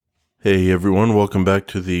Hey everyone, welcome back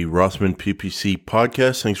to the Rothman PPC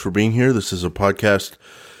podcast. Thanks for being here. This is a podcast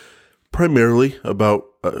primarily about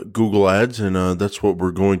Google Ads, and that's what we're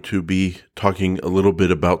going to be talking a little bit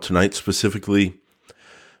about tonight, specifically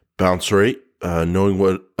bounce rate, knowing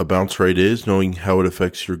what a bounce rate is, knowing how it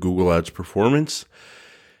affects your Google Ads performance,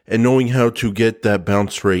 and knowing how to get that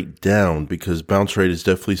bounce rate down, because bounce rate is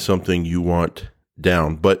definitely something you want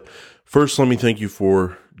down. But first, let me thank you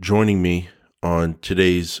for joining me on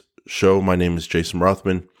today's show. My name is Jason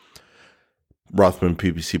Rothman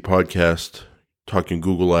PPC podcast, talking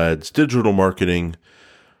Google Ads, digital marketing,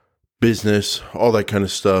 business, all that kind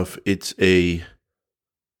of stuff. It's a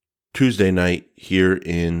Tuesday night here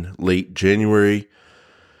in late January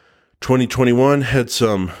 2021. Had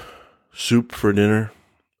some soup for dinner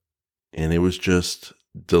and it was just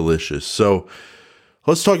delicious. So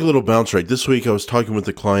let's talk a little bounce rate. This week I was talking with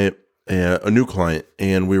a new client,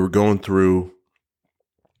 and we were going through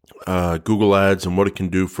Google Ads and what it can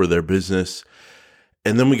do for their business.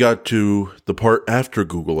 And then we got to the part after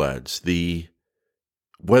Google Ads, the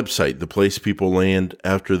website, the place people land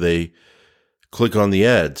after they click on the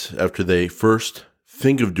ads, after they first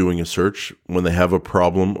think of doing a search, when they have a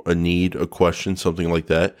problem, a need, a question, something like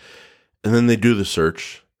that. And then they do the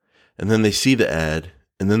search, and then they see the ad,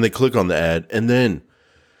 and then they click on the ad, and then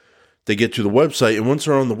they get to the website. And once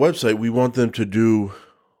they're on the website, we want them to do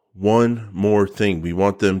one more thing. We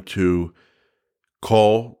want them to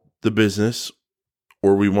call the business,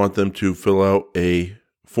 or we want them to fill out a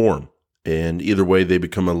form. And either way, they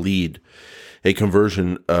become a lead, a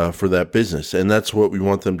conversion for that business. And that's what we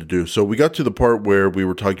want them to do. So we got to the part where we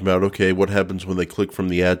were talking about, okay, what happens when they click from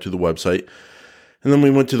the ad to the website? And then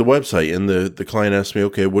we went to the website, and the client asked me,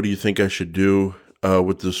 okay, what do you think I should do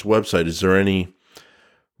with this website? Is there any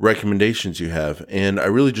recommendations you have? And I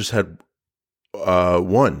really just had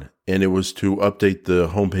one, and it was to update the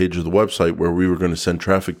homepage of the website where we were going to send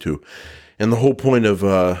traffic to. And the whole point of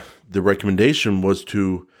the recommendation was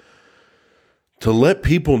to let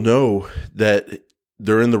people know that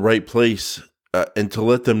they're in the right place, and to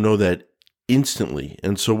let them know that instantly.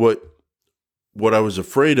 And so what I was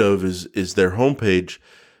afraid of is their homepage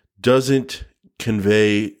doesn't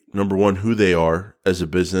convey, number one, who they are as a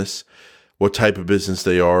business, what type of business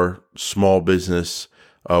they are, small business,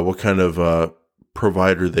 what kind of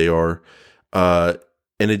provider they are, and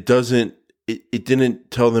it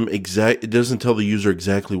didn't tell them it doesn't tell the user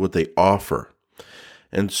exactly what they offer.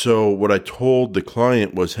 And so what I told the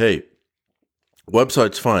client was, hey,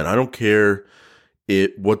 website's fine. I don't care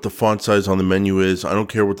what the font size on the menu is. I don't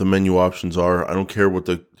care what the menu options are. I don't care what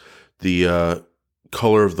the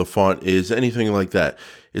color of the font is, anything like that.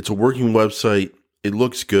 It's a working website. It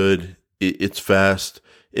looks good. It's fast.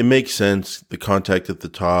 It makes sense. The contact at the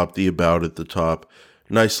top, the about at the top,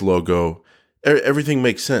 nice logo. Everything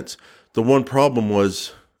makes sense. The one problem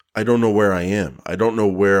was I don't know where I am. I don't know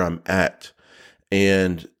where I'm at.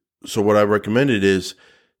 And so what I recommended is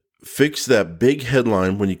fix that big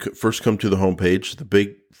headline when you first come to the homepage,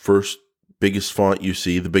 the biggest font you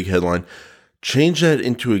see, the big headline. Change that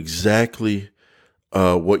into exactly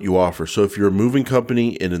what you offer. So if you're a moving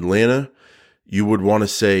company in Atlanta, you would want to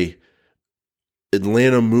say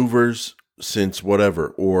Atlanta movers since whatever,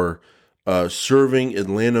 or serving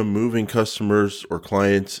Atlanta moving customers or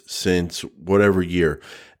clients since whatever year.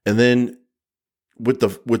 And then with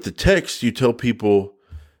the text, you tell people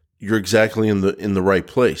you're exactly in the right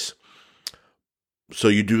place. So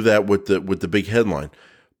you do that with the big headline.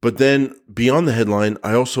 But then beyond the headline,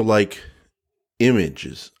 I also like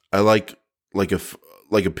images. I like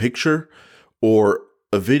a picture or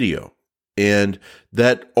a video. And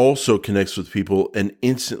that also connects with people and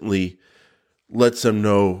instantly lets them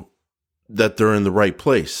know that they're in the right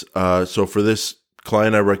place. So for this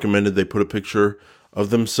client, I recommended they put a picture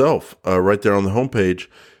of themselves right there on the homepage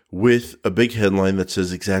with a big headline that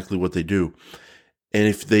says exactly what they do. And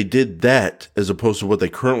if they did that, as opposed to what they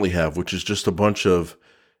currently have, which is just a bunch of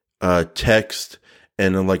text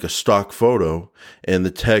and then like a stock photo, and the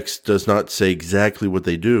text does not say exactly what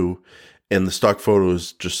they do, and the stock photo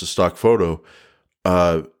is just a stock photo,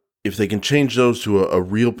 if they can change those to a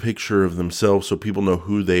real picture of themselves so people know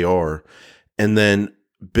who they are, and then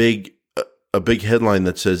a big headline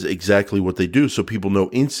that says exactly what they do so people know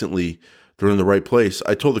instantly they're in the right place,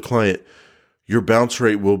 I told the client, your bounce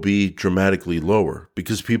rate will be dramatically lower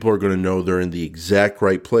because people are going to know they're in the exact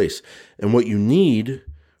right place. And what you need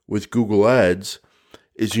with Google Ads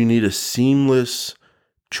is you need a seamless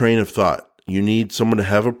train of thought. You need someone to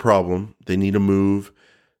have a problem. They need a move.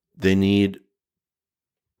 They need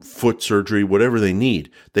foot surgery, whatever they need.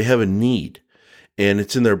 They have a need. and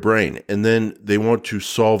it's in their brain. And then they want to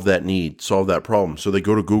solve that need, solve that problem. So they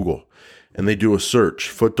go to Google and they do a search,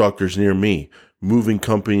 foot doctors near me, moving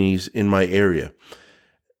companies in my area.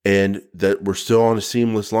 And that we're still on a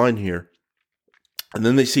seamless line here. And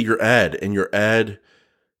then they see your ad, and your ad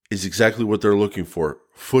is exactly what they're looking for.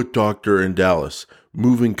 Foot doctor in Dallas,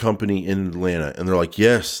 moving company in Atlanta. And they're like,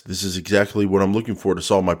 yes, this is exactly what I'm looking for to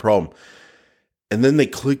solve my problem. And then they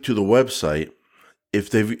click to the website.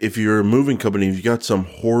 If you're a moving company, if you got some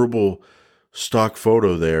horrible stock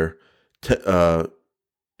photo there,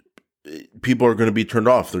 people are going to be turned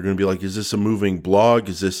off. They're going to be like, is this a moving blog?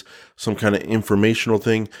 Is this some kind of informational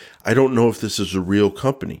thing? I don't know if this is a real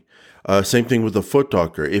company. Same thing with the foot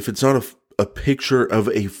doctor. If it's not a picture of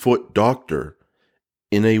a foot doctor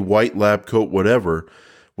in a white lab coat, whatever,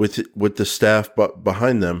 with the staff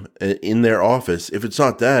behind them in their office, if it's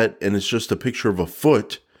not that and it's just a picture of a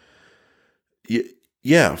foot,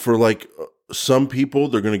 yeah, for like some people,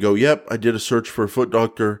 they're going to go, yep, I did a search for a foot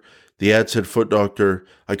doctor. The ad said foot doctor.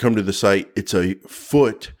 I come to the site. It's a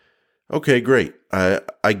foot. Okay, great.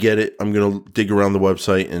 I get it. I'm going to dig around the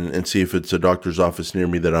website and see if it's a doctor's office near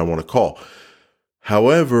me that I want to call.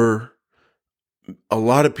 However, a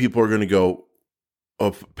lot of people are going to go,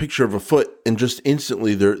 a picture of a foot, and just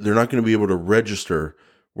instantly they're not going to be able to register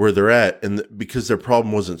where they're at, and because their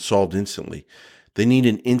problem wasn't solved instantly. They need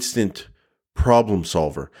an instant problem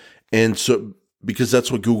solver. And so, because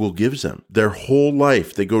that's what Google gives them. Their whole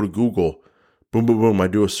life, they go to Google, boom, boom, boom, I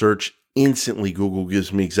do a search, instantly Google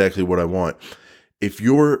gives me exactly what I want. If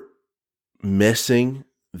you're messing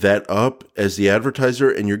that up as the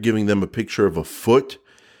advertiser and you're giving them a picture of a foot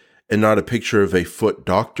and not a picture of a foot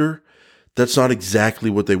doctor, that's not exactly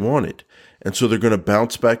what they wanted. And so they're going to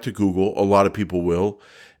bounce back to Google, a lot of people will,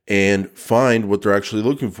 and find what they're actually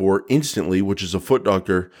looking for instantly, which is a foot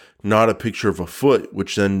doctor, not a picture of a foot,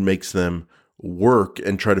 which then makes them work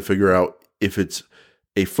and try to figure out if it's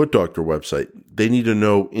a foot doctor website. They need to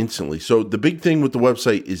know instantly. So the big thing with the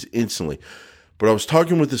website is instantly. But I was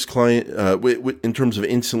talking with this client in terms of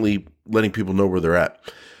instantly letting people know where they're at.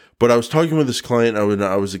 But I was talking with this client,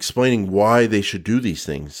 I was explaining why they should do these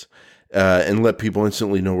things and let people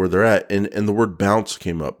instantly know where they're at. And the word bounce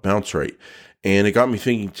came up, bounce rate. And it got me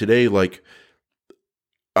thinking today, like,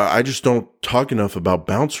 I just don't talk enough about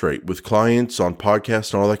bounce rate with clients on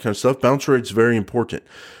podcasts and all that kind of stuff. Bounce rate is very important.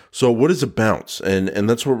 So what is a bounce? And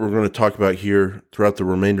that's what we're going to talk about here throughout the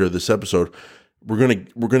remainder of this episode. We're going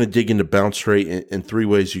to dig into bounce rate in three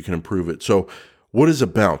ways you can improve it. So what is a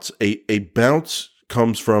bounce? A bounce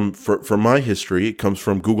comes from my history, it comes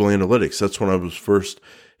from Google Analytics. That's when I was first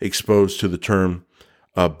exposed to the term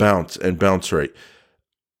bounce and bounce rate.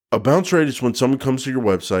 A bounce rate is when someone comes to your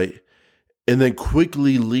website and then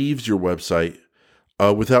quickly leaves your website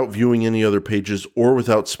without viewing any other pages or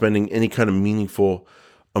without spending any kind of meaningful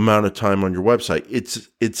amount of time on your website.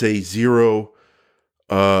 It's a zero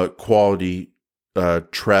quality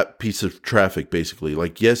piece of traffic, basically.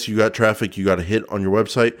 Like, yes, you got traffic, you got a hit on your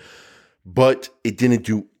website, but it didn't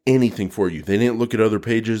do anything for you. They didn't look at other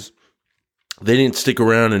pages. They didn't stick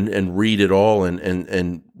around and read it all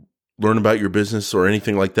and learn about your business or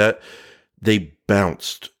anything like that. They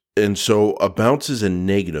bounced. And so a bounce is a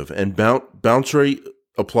negative, and bounce rate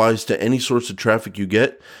applies to any source of traffic you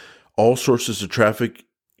get. All sources of traffic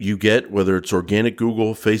you get, whether it's organic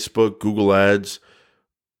Google, Facebook, Google Ads,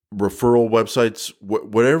 referral websites,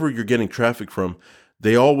 whatever you're getting traffic from,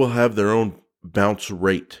 they all will have their own bounce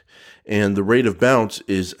rate. And the rate of bounce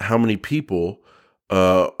is how many people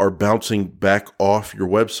are bouncing back off your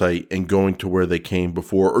website and going to where they came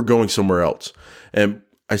before or going somewhere else. And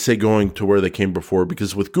I say going to where they came before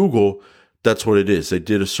because with Google, that's what it is. They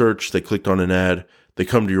did a search, they clicked on an ad, they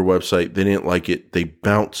come to your website, they didn't like it, they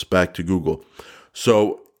bounce back to Google.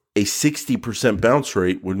 So a 60% bounce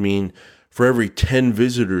rate would mean for every 10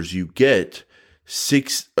 visitors you get,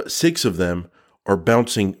 six of them are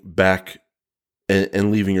bouncing back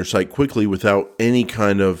and leaving your site quickly without any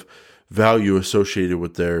kind of value associated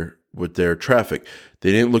with their traffic.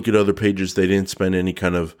 They didn't look at other pages. They didn't spend any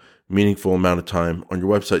kind of meaningful amount of time on your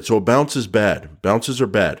website. So a bounce is bad. Bounces are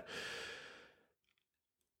bad.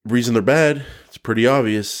 Reason they're bad, it's pretty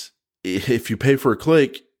obvious. If you pay for a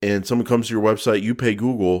click and someone comes to your website, you pay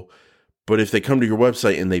Google, but if they come to your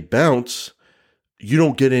website and they bounce, you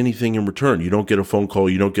don't get anything in return. You don't get a phone call.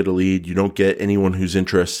 You don't get a lead. You don't get anyone who's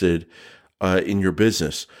interested in your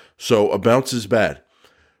business. So a bounce is bad.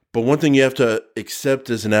 But one thing you have to accept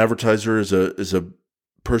as an advertiser, as a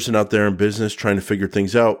person out there in business trying to figure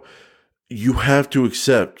things out, you have to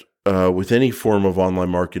accept with any form of online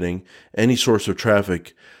marketing, any source of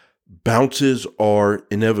traffic, bounces are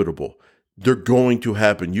inevitable. They're going to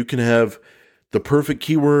happen. You can have the perfect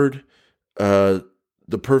keyword, the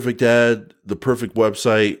perfect ad, the perfect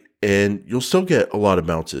website, and you'll still get a lot of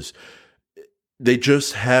bounces. They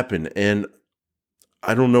just happen. And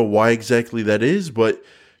I don't know why exactly that is, but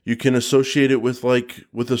you can associate it with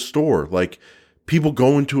with a store. Like people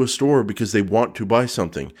go into a store because they want to buy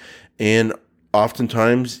something. And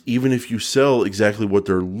oftentimes, even if you sell exactly what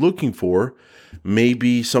they're looking for,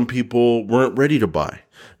 maybe some people weren't ready to buy.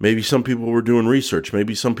 Maybe some people were doing research.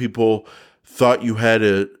 Maybe some people thought you had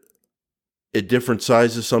a different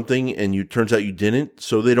size of something and turns out you didn't,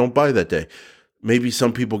 so they don't buy that day. Maybe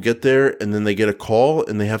some people get there and then they get a call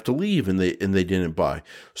and they have to leave and they didn't buy.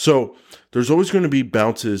 So there's always going to be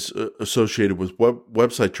bounces associated with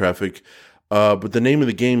website traffic, but the name of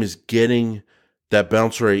the game is getting that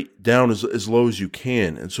bounce rate down as low as you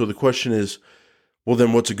can. And so the question is, well,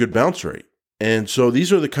 then what's a good bounce rate? And so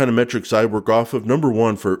these are the kind of metrics I work off of. Number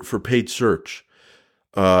one, for paid search,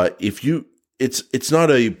 it's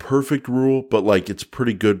not a perfect rule, but like it's a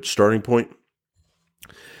pretty good starting point.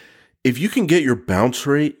 If you can get your bounce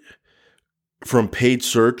rate from paid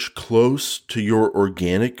search close to your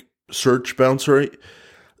organic search bounce rate,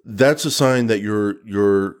 that's a sign that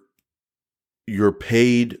your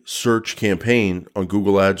paid search campaign on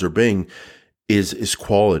Google Ads or Bing is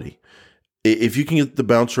quality. If you can get the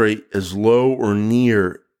bounce rate as low or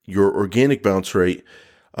near your organic bounce rate,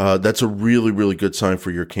 that's a really, really good sign for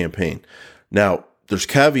your campaign. Now, there's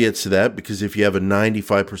caveats to that, because if you have a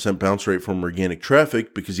 95% bounce rate from organic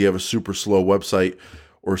traffic because you have a super slow website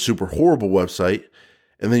or a super horrible website,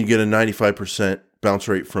 and then you get a 95% bounce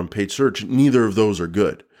rate from paid search, neither of those are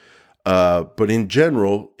good. But in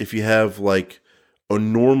general, if you have like a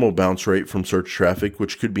normal bounce rate from search traffic,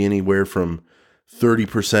 which could be anywhere from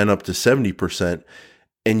 30% up to 70%,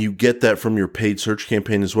 and you get that from your paid search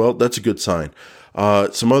campaign as well, that's a good sign.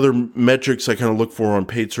 Some other metrics I kind of look for on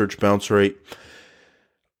paid search bounce rate.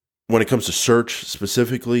 When it comes to search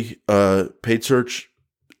specifically, paid search,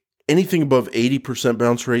 anything above 80%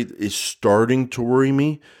 bounce rate is starting to worry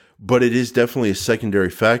me, but it is definitely a secondary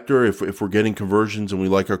factor. If we're getting conversions and we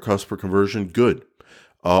like our cost per conversion, good.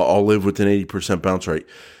 I'll live with an 80% bounce rate.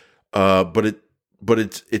 But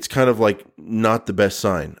it's kind of like not the best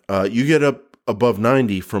sign. You get up above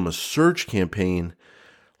 90 from a search campaign,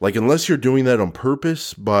 like unless you're doing that on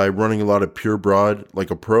purpose by running a lot of pure broad, like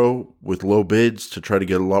a pro with low bids to try to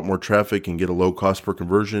get a lot more traffic and get a low cost per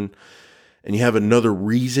conversion, and you have another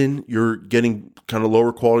reason you're getting kind of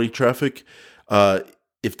lower quality traffic.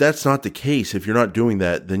 If that's not the case, if you're not doing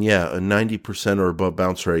that, then yeah, a 90% or above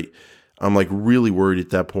bounce rate, I'm like really worried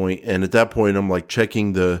at that point. And at that point, I'm like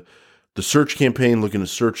checking the search campaign, looking at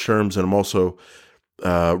search terms, and I'm also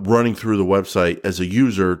running through the website as a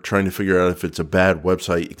user, trying to figure out if it's a bad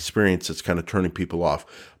website experience that's kind of turning people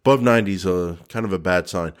off. Above 90 is a kind of a bad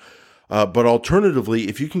sign. But alternatively,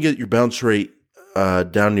 if you can get your bounce rate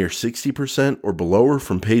down near 60% or below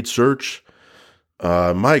from paid search,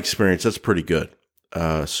 my experience, that's pretty good.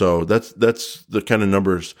 So that's the kind of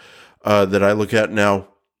numbers that I look at. Now,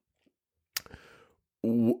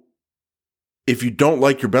 if you don't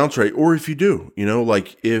like your bounce rate, or if you do,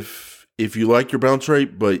 like if you like your bounce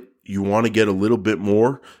rate, but you want to get a little bit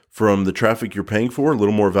more from the traffic you're paying for, a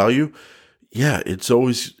little more value, yeah, it's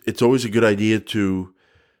always a good idea to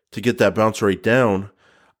get that bounce rate down.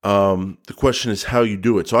 The question is how you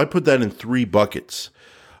do it. So I put that in 3 buckets.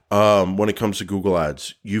 When it comes to Google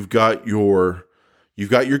Ads, you've got your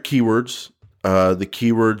keywords, the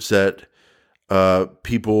keywords that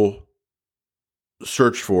people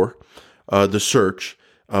search for, the search,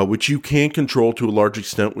 which you can control to a large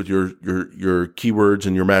extent with your keywords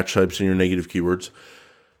and your match types and your negative keywords.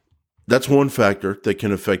 That's one factor that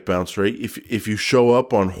can affect bounce rate. If you show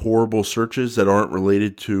up on horrible searches that aren't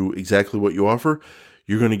related to exactly what you offer,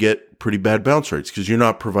 you're going to get pretty bad bounce rates because you're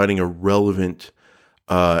not providing a relevant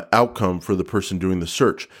outcome for the person doing the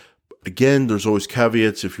search. Again, there's always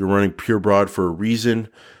caveats. If you're running pure broad for a reason,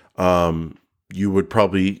 you would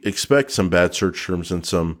probably expect some bad search terms and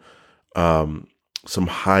some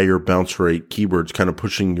higher bounce rate keywords kind of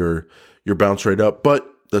pushing your bounce rate up. But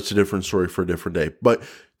that's a different story for a different day. But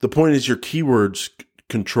the point is your keywords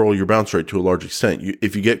control your bounce rate to a large extent.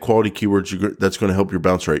 If you get quality keywords, that's going to help your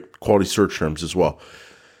bounce rate, quality search terms as well.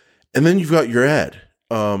 And then you've got your ad.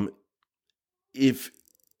 If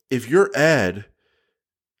your ad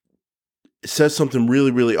says something really,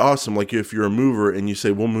 really awesome, like if you're a mover and you say,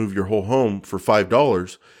 we'll move your whole home for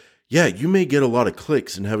 $5, yeah, you may get a lot of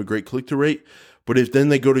clicks and have a great click-through rate. But if then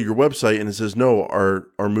they go to your website and it says, no, our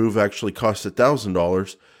move actually costs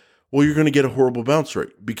 $1,000, well, you're going to get a horrible bounce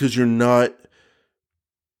rate because you're not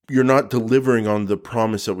delivering on the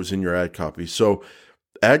promise that was in your ad copy. So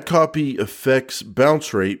ad copy affects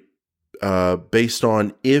bounce rate based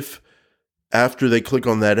on if after they click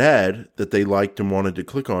on that ad that they liked and wanted to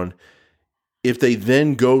click on, if they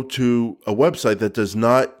then go to a website that does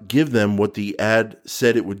not give them what the ad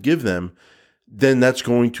said it would give them, then that's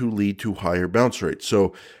going to lead to higher bounce rates.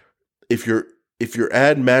 So if your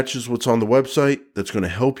ad matches what's on the website, that's going to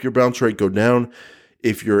help your bounce rate go down.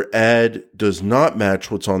 If your ad does not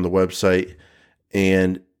match what's on the website,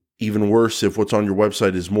 and even worse, if what's on your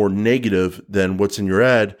website is more negative than what's in your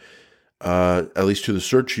ad, at least to the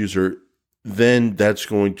search user, then that's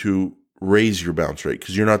going to raise your bounce rate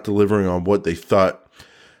because you're not delivering on what they thought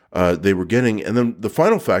they were getting. And then the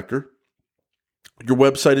final factor, your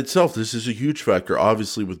website itself. This is a huge factor,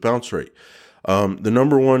 obviously, with bounce rate. The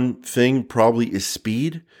number one thing probably is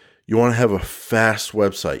speed. You want to have a fast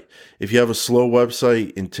website. If you have a slow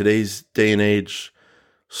website in today's day and age,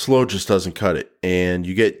 slow just doesn't cut it. And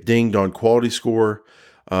you get dinged on quality score,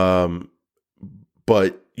 but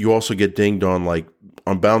you also get dinged on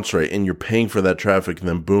bounce rate, and you're paying for that traffic, and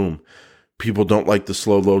then boom, people don't like the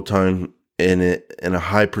slow load time, and a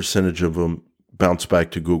high percentage of them bounce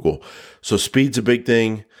back to Google. So speed's a big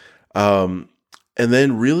thing. And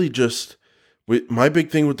then really just my big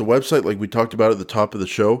thing with the website, like we talked about at the top of the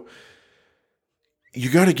show, you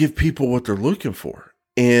got to give people what they're looking for.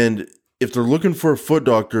 And if they're looking for a foot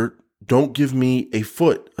doctor, don't give me a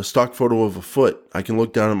stock photo of a foot. I can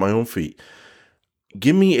look down at my own feet.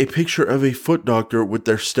 Give me a picture of a foot doctor with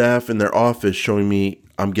their staff in their office showing me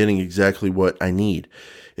I'm getting exactly what I need.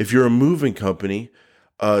 If you're a moving company,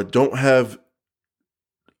 don't have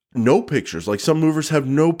no pictures. Like some movers have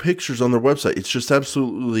no pictures on their website. It's just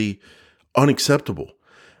absolutely unacceptable.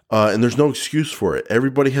 And there's no excuse for it.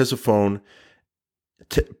 Everybody has a phone.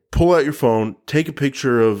 Pull out your phone, take a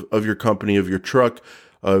picture of your company, of your truck,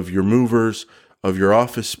 of your movers, of your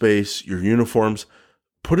office space, your uniforms.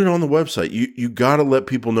 Put it on the website. You got to let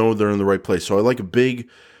people know they're in the right place. So I like a big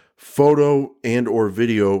photo and or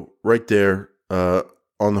video right there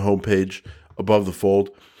on the homepage above the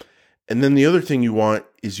fold. And then the other thing you want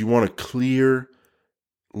is you want a clear,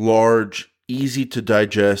 large, easy to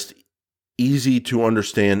digest, easy to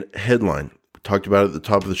understand headline. We talked about it at the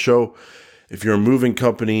top of the show. If you're a moving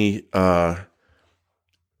company and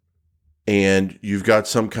you've got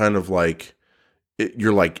some kind of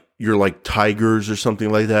you're like tigers or something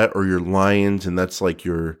like that, or you're lions, and that's like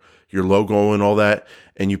your logo and all that,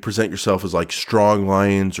 and you present yourself as like strong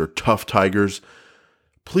lions or tough tigers,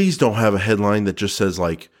 please don't have a headline that just says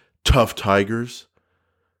like tough tigers.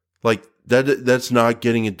 Like that's not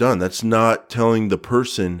getting it done. That's not telling the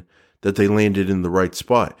person that they landed in the right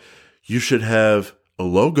spot. You should have a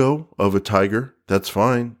logo of a tiger. That's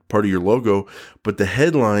fine, part of your logo, but the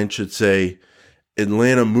headline should say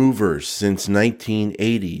Atlanta movers since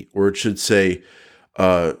 1980, or it should say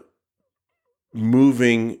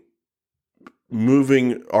moving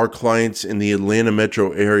our clients in the Atlanta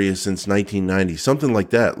metro area since 1990, something like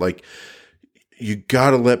that. Like, you got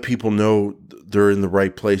to let people know they're in the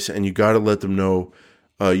right place, and you got to let them know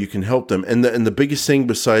you can help them. And the biggest thing,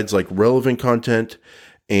 besides like relevant content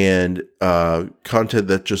and content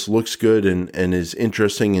that just looks good and is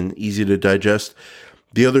interesting and easy to digest,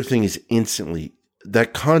 the other thing is instantly.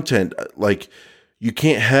 That content, like, you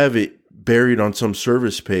can't have it buried on some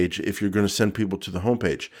service page if you're going to send people to the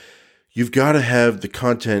homepage. You've got to have the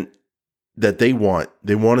content that they want.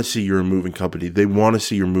 They want to see you're a moving company. They want to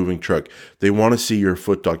see your moving truck. They want to see your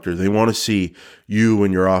foot doctor. They want to see you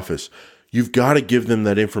in your office. You've got to give them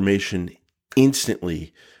that information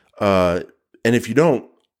instantly. And if you don't,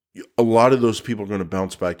 a lot of those people are going to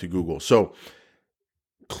bounce back to Google. So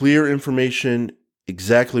clear information,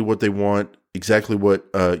 exactly what they want, exactly what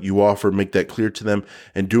you offer, make that clear to them,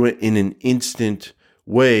 and do it in an instant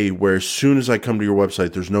way where as soon as I come to your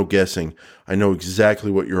website, there's no guessing. I know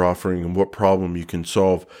exactly what you're offering and what problem you can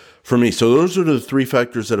solve for me. So those are the three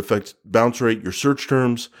factors that affect bounce rate: your search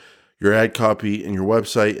terms, your ad copy, and your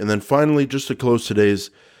website. And then finally, just to close today's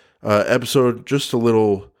episode, just a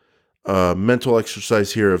little mental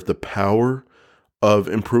exercise here of the power of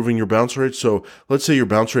improving your bounce rate. So let's say your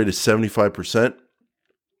bounce rate is 75%.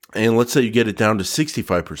 And let's say you get it down to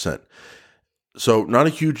 65%. So not a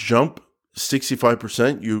huge jump,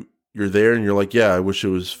 65%. You're there and you're like, yeah, I wish it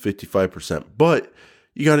was 55%. But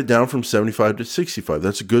you got it down from 75 to 65.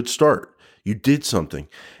 That's a good start. You did something.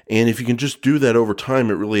 And if you can just do that over time,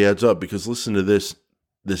 it really adds up, because listen to this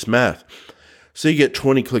math. Say you get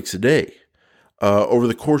 20 clicks a day. Over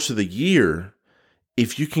the course of the year,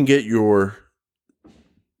 if you can get your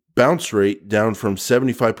bounce rate down from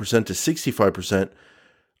 75% to 65%,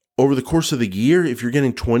 over the course of the year, if you're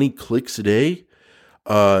getting 20 clicks a day,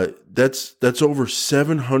 That's over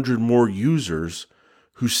 700 more users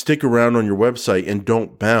who stick around on your website and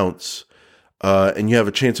don't bounce, and you have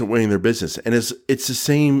a chance at winning their business. And it's the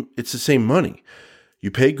same money.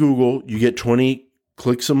 You pay Google, you get 20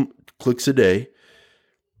 clicks a day.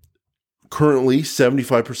 Currently,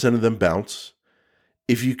 75% of them bounce.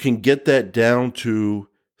 If you can get that down to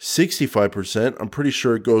 65%, I'm pretty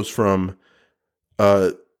sure it goes from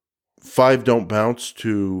 5 don't bounce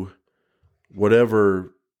to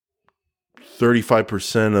whatever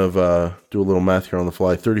 35% of, do a little math here on the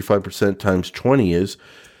fly, 35% times 20 is.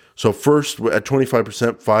 So first at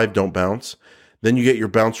 25%, 5 don't bounce. Then you get your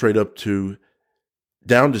bounce rate down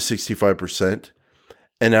to 65%.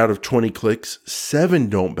 And out of 20 clicks, 7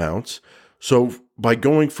 don't bounce. So by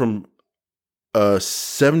going from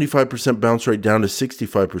 75% bounce rate down to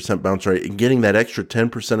 65% bounce rate and getting that extra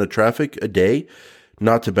 10% of traffic a day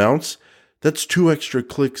not to bounce, that's 2 extra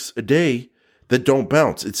clicks a day that don't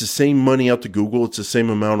bounce. It's the same money out to Google. It's the same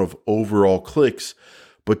amount of overall clicks,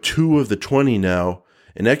 but 2 of the 20 now,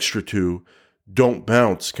 an extra 2, don't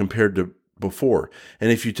bounce compared to before.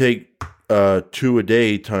 And if you take 2 a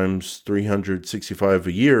day times 365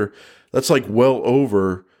 a year, that's like well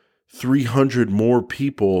over 300 more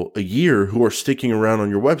people a year who are sticking around on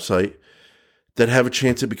your website that have a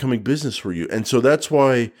chance at becoming business for you. And so that's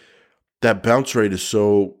why that bounce rate is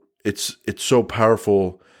it's so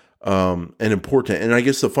powerful and important. And I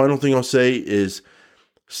guess the final thing I'll say is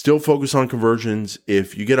still focus on conversions.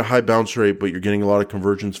 If you get a high bounce rate, but you're getting a lot of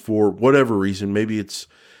conversions for whatever reason, maybe it's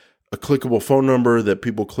a clickable phone number that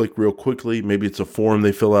people click real quickly. Maybe it's a form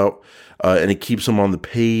they fill out and it keeps them on the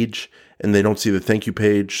page and they don't see the thank you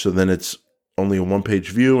page. So then it's only a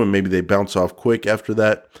 1-page view and maybe they bounce off quick after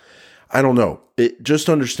that. I don't know. Just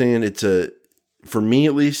understand for me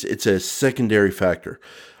at least, it's a secondary factor.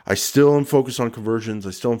 I still am focused on conversions.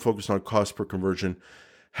 I still am focused on cost per conversion.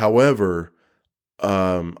 However,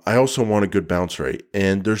 I also want a good bounce rate.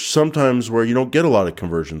 And there's sometimes where you don't get a lot of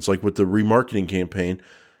conversions, like with the remarketing campaign.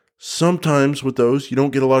 Sometimes with those, you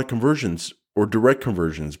don't get a lot of conversions or direct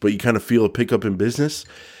conversions, but you kind of feel a pickup in business.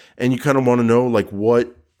 And you kind of want to know like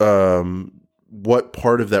what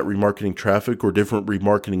part of that remarketing traffic or different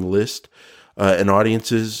remarketing list and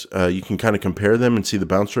audiences, you can kind of compare them and see the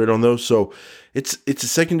bounce rate on those. So it's a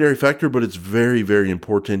secondary factor, but it's very, very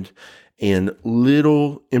important. And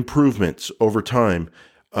little improvements over time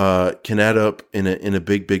can add up in a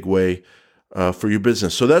big, big way for your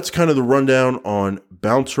business. So that's kind of the rundown on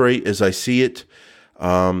bounce rate as I see it.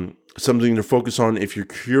 Something to focus on if you're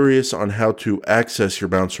curious on how to access your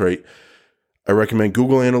bounce rate. I recommend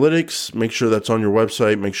Google Analytics. Make sure that's on your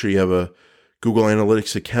website. Make sure you have a Google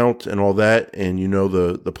Analytics account and all that, and you know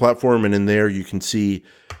the platform. And in there, you can see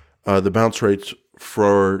the bounce rates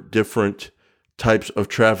for different types of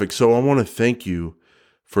traffic. So I want to thank you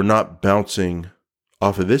for not bouncing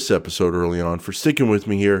off of this episode early on, for sticking with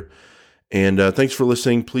me here. And thanks for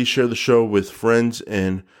listening. Please share the show with friends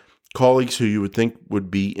and colleagues who you would think would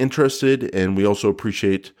be interested. And we also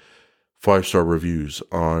appreciate 5-star reviews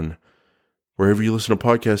on wherever you listen to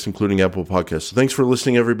podcasts, including Apple Podcasts. So thanks for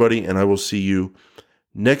listening, everybody. And I will see you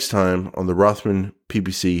next time on the Rothman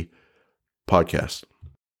PPC podcast.